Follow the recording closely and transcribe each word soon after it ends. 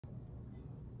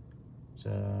So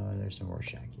there's some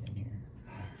Rorschachian here,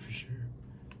 for sure.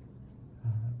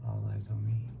 All eyes on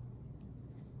me.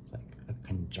 It's like a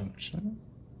conjunction.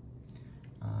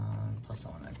 Plus I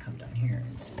want to come down here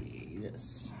and see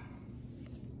this.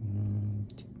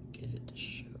 To get it to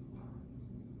show.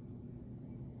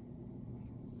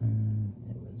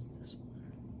 It was this one.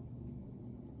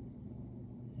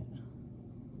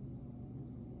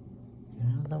 Yeah. Get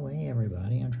out of the way,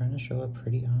 everybody. I'm trying to show a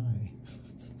pretty eye.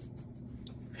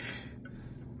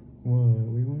 Whoa,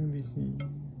 we want to be seen.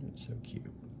 It's so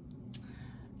cute.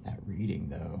 That reading,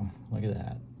 though, look at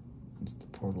that. It's the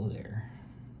portal there.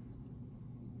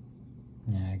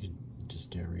 Yeah, I could just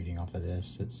do a reading off of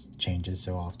this. It changes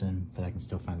so often, but I can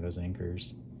still find those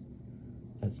anchors.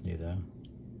 That's new, though.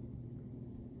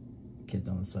 Kids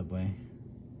on the subway.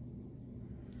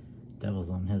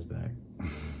 Devil's on his back.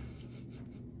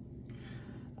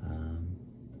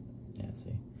 Yeah,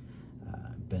 see.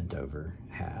 Bent over,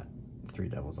 hat, 3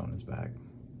 devils on his back.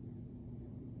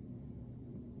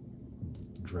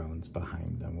 Drones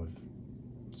behind them with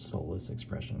soulless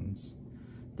expressions.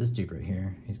 This dude right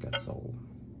here, he's got soul.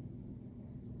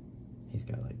 He's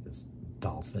got like this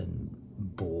dolphin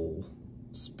bull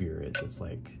spirit that's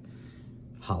like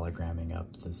hologramming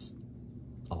up this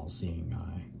all-seeing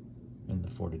eye. And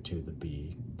the fortitude to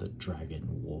be the dragon,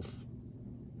 wolf,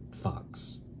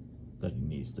 fox that he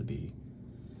needs to be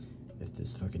if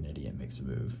this fucking idiot makes a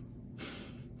move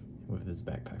with his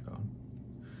backpack on.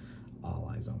 All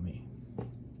eyes on me.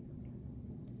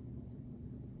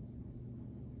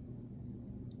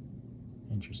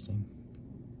 Interesting.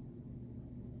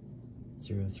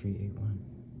 0381.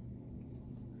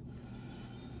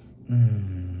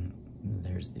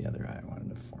 There's the other eye I wanted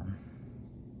to form.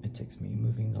 It takes me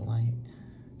moving the light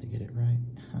to get it right.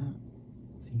 Huh?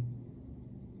 See?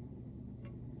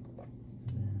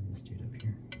 And then this dude up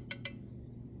here.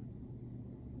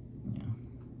 Yeah.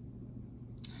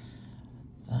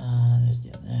 There's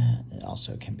the other. It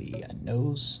also can be a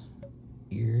nose,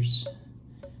 ears,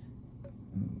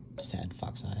 sad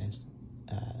fox eyes,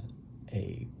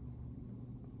 a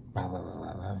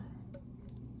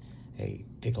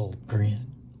big old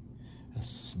grin, a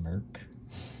smirk.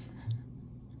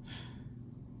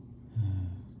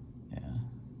 Yeah,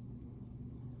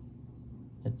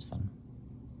 it's fun.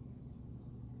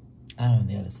 Oh, and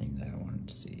the other thing that I wanted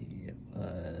to see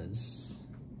was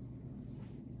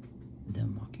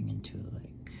them walking into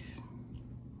like,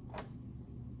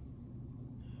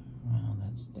 well,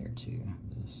 that's there too.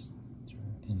 This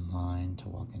in line to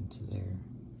walk into there.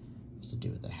 What's to do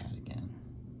with the hat again?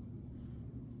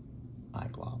 Eye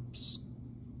globs.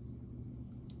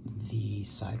 The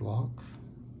sidewalk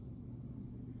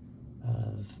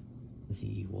of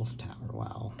the Wolf Tower.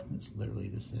 Wow, it's literally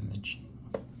this image.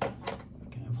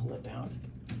 Can I pull it down?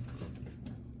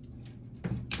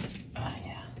 Ah,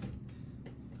 yeah.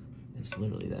 It's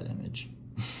literally that image.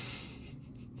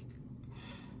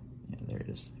 Yeah, there it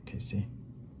is. Okay, see?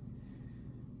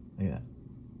 Look at that.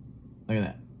 Look at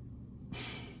that.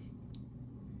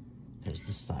 There's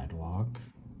the sidewalk,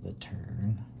 the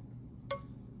turn,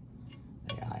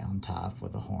 the guy on top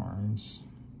with the horns.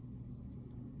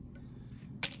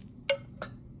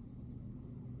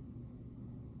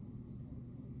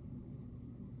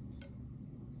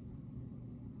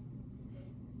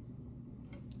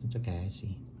 It's okay, I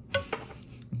see.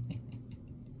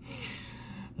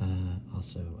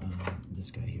 Also,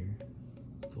 this guy here,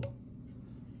 cool.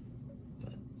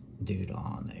 But dude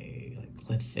on a like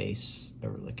cliff face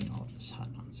overlooking all this hot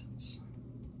nonsense.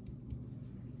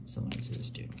 Similar to this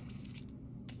dude.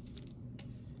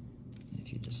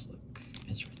 If you just look,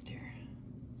 it's right there.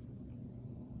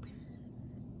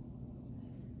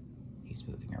 He's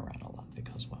moving around a lot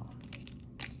because, well.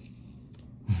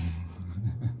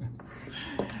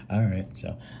 All right,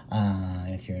 so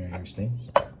if you're in a dark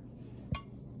space,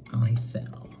 I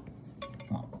fell.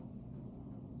 Oh.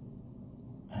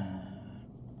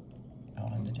 I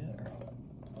wanted to do it early.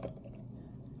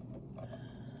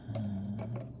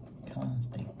 Come on,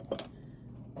 stay.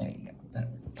 There you go.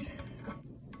 That'll work.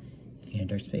 If you're in a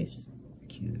dark space,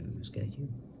 QgotU.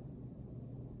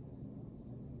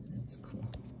 That's cool.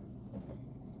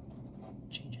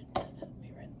 Change it. That'll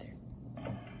be right there.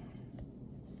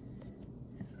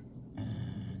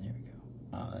 There we go.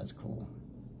 Oh, that's cool.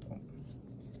 Boom.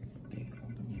 Big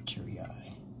open your teary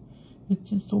eye. It's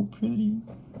just so pretty.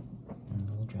 And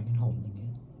the little dragon holding it.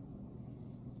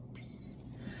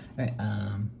 Alright,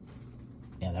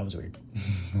 yeah, that was weird.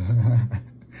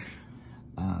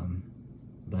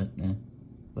 But,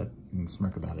 look, you can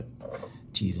smirk about it.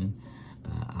 Cheesing.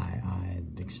 Eye,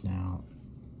 big snout.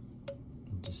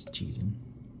 Just cheesing.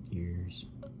 Ears.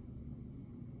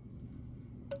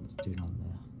 The This dude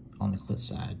on the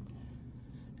cliffside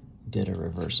did a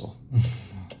reversal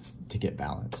to get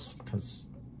balance because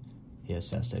he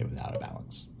assessed that it was out of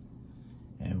balance.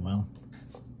 And well,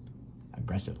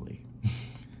 aggressively.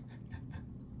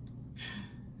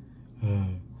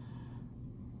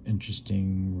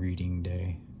 Interesting reading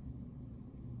day.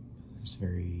 It's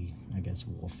very, I guess,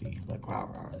 wolfy. Like,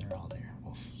 wow, they're all there,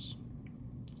 wolves.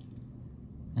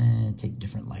 And take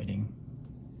different lighting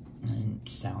and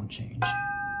sound change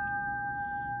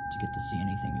to get to see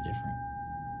anything different.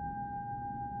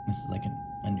 This is like an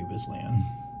Anubis land.